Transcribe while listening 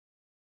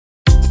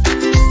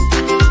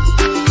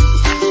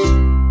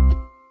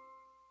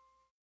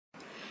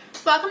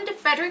welcome to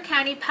Frederick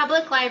County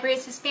Public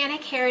Library's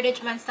Hispanic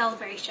Heritage Month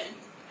celebration.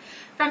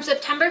 From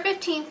September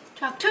 15th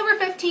to October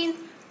 15th,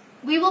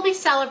 we will be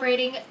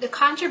celebrating the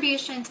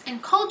contributions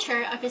and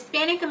culture of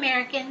Hispanic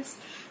Americans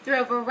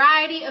through a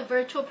variety of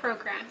virtual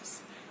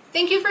programs.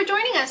 Thank you for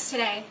joining us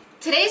today.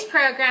 Today's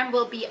program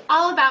will be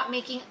all about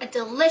making a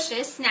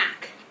delicious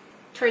snack,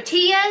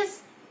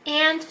 tortillas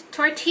and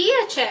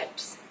tortilla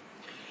chips.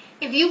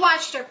 If you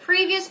watched our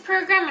previous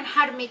program on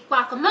how to make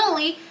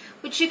guacamole,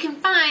 which you can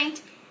find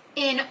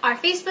in our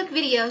Facebook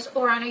videos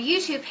or on our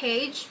YouTube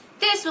page,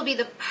 this will be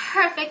the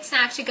perfect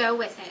snack to go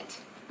with it.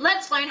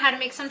 Let's learn how to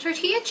make some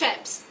tortilla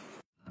chips.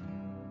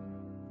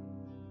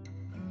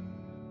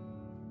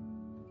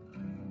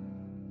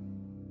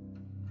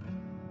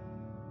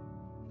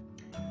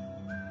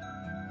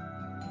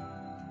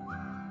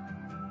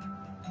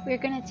 We're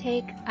going to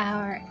take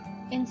our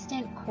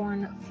instant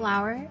corn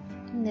flour.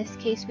 In this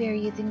case, we are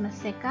using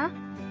maseca.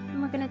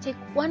 And we're going to take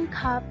one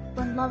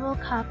level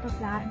cup of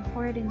that and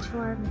pour it into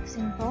our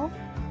mixing bowl.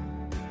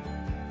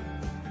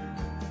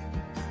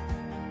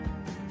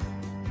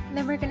 And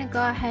then we're going to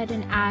go ahead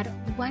and add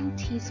 1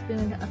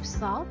 teaspoon of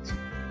salt.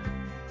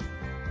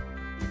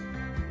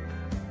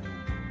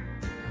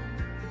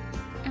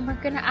 And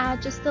we're going to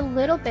add just a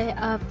little bit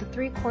of the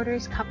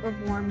 3/4 cup of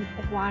warm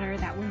water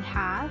that we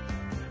have.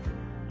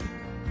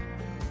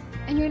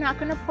 And you're not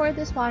going to pour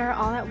this water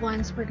all at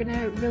once. We're going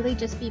to really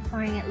just be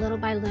pouring it little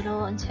by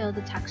little until the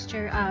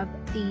texture of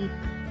the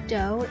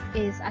dough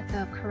is at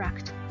the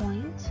correct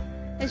point.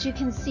 As you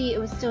can see, it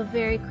was still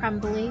very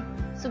crumbly,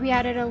 so we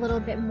added a little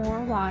bit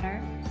more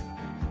water.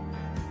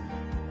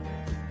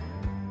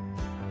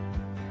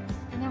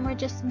 And then we're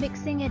just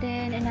mixing it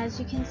in, and as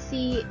you can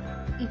see,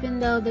 even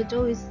though the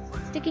dough is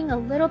sticking a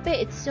little bit,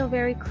 it's still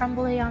very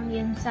crumbly on the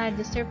inside.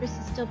 The surface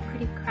is still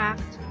pretty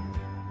cracked.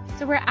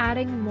 So we're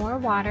adding more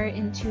water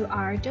into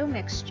our dough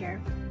mixture.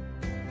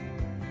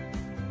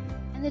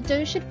 And the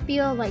dough should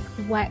feel like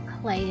wet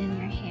clay in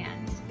your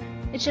hands.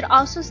 It should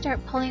also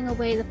start pulling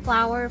away the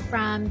flour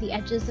from the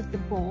edges of the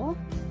bowl.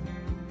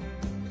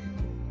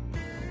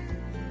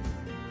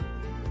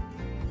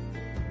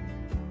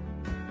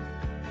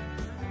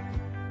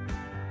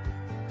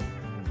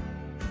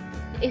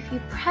 If you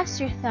press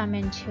your thumb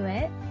into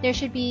it, there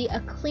should be a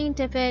clean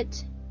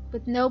divot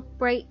with no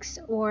breaks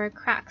or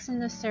cracks in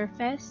the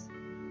surface.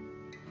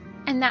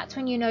 And that's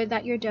when you know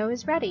that your dough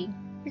is ready.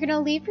 You're going to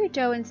leave your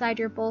dough inside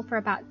your bowl for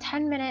about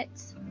 10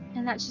 minutes,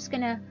 and that's just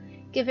going to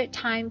give it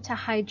time to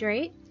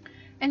hydrate.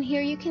 And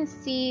here you can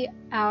see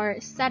our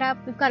setup.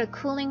 We've got a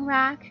cooling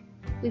rack,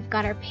 we've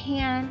got our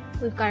pan,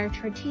 we've got our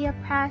tortilla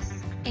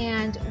press,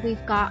 and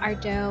we've got our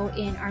dough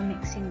in our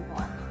mixing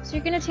bowl. So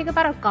you're going to take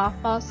about a golf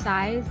ball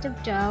sized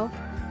of dough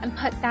and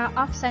put that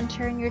off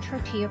center in your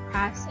tortilla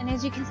press. And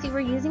as you can see, we're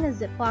using a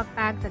Ziploc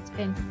bag that's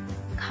been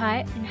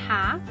cut in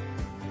half.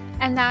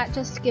 And that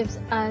just gives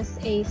us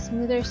a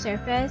smoother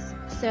surface,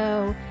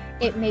 so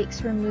it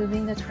makes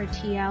removing the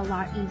tortilla a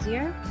lot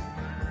easier.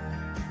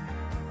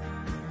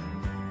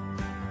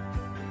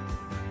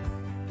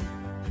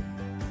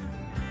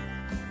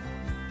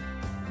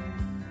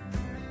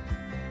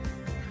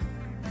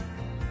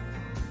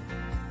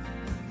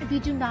 If you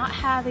do not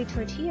have a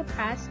tortilla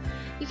press,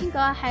 you can go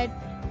ahead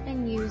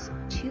and use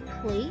 2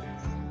 plates.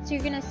 So you're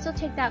going to still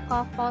take that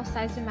golf ball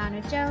sized amount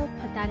of dough,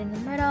 put that in the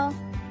middle,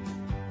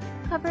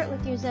 cover it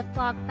with your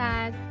Ziploc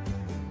bag,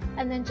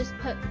 and then just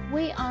put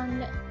weight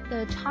on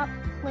the top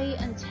plate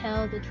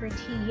until the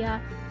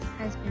tortilla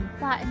has been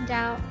flattened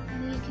out,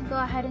 and then you can go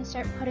ahead and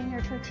start putting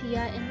your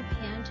tortilla in the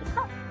pan to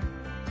cook.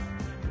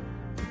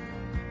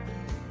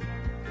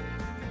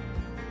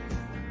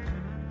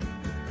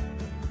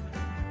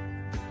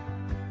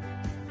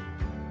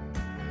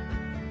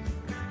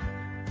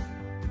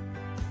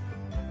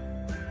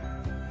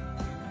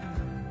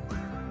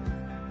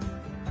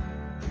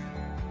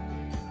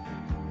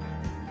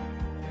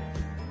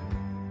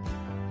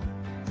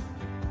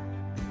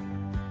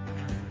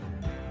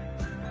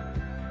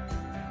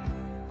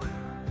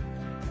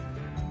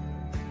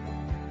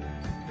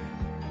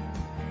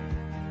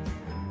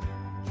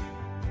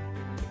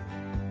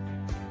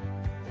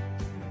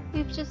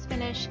 We've just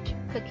finished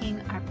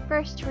cooking our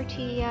first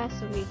tortilla,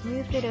 so we've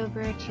moved it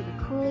over to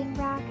the cooling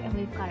rack, and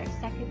we've got our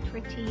second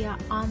tortilla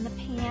on the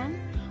pan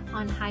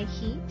on high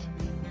heat.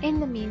 In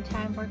the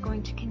meantime, we're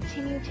going to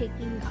continue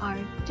taking our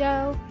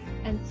dough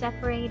and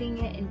separating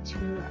it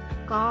into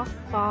golf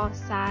ball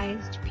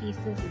sized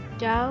pieces of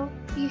dough.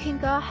 You can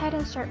go ahead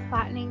and start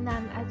flattening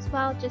them as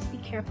well. Just be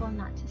careful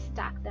not to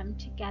stack them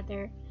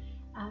together,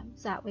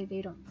 so that way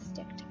they don't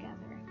stick together.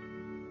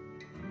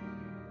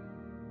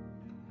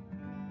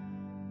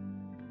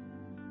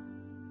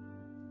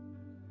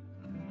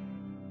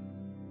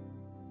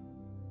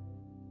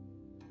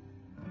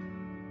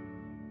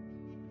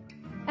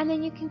 And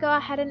then you can go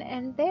ahead and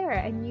end there,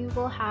 and you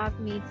will have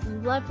made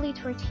some lovely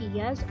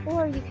tortillas.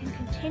 Or you can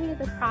continue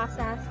the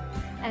process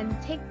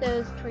and take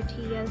those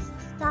tortillas,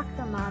 stack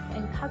them up,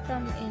 and cut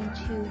them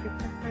into your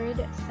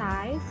preferred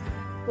size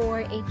for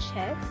a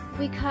chip.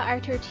 We cut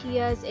our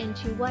tortillas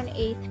into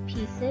 1/8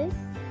 pieces.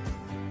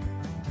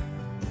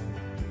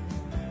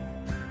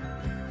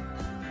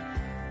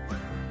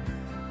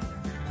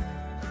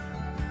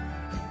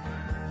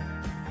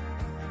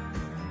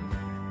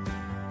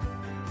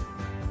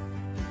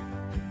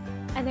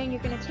 And then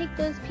you're going to take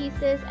those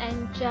pieces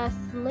and just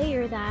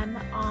layer them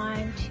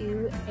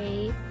onto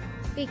a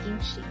baking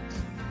sheet.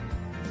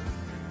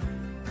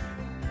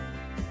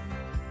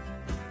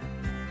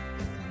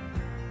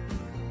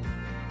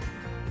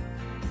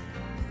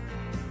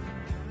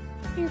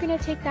 You're going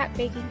to take that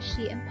baking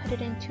sheet and put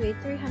it into a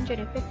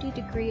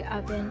 350-degree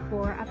oven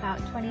for about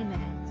 20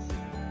 minutes.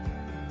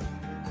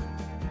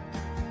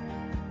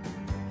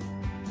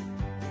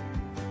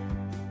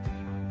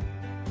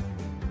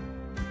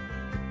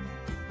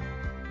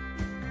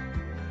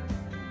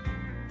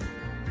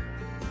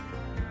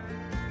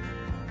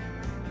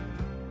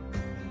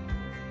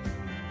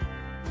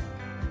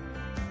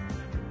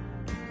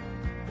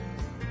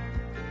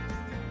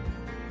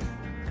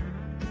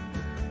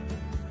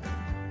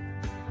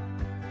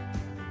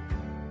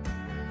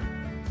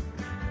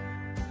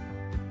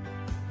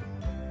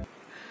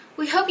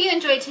 We hope you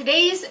enjoyed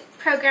today's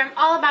program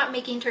all about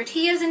making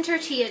tortillas and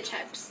tortilla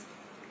chips.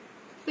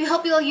 We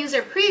hope you'll use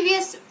our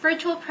previous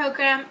virtual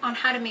program on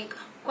how to make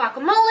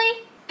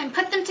guacamole and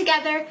put them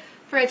together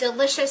for a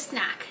delicious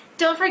snack.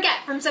 Don't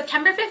forget, from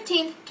September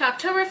 15th to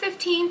October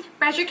 15th,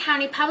 Frederick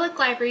County Public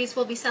Libraries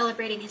will be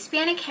celebrating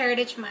Hispanic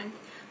Heritage Month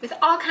with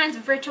all kinds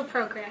of virtual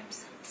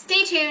programs.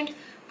 Stay tuned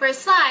for a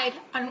slide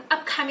on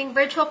upcoming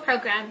virtual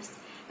programs,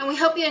 and we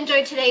hope you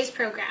enjoyed today's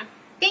program.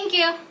 Thank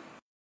you!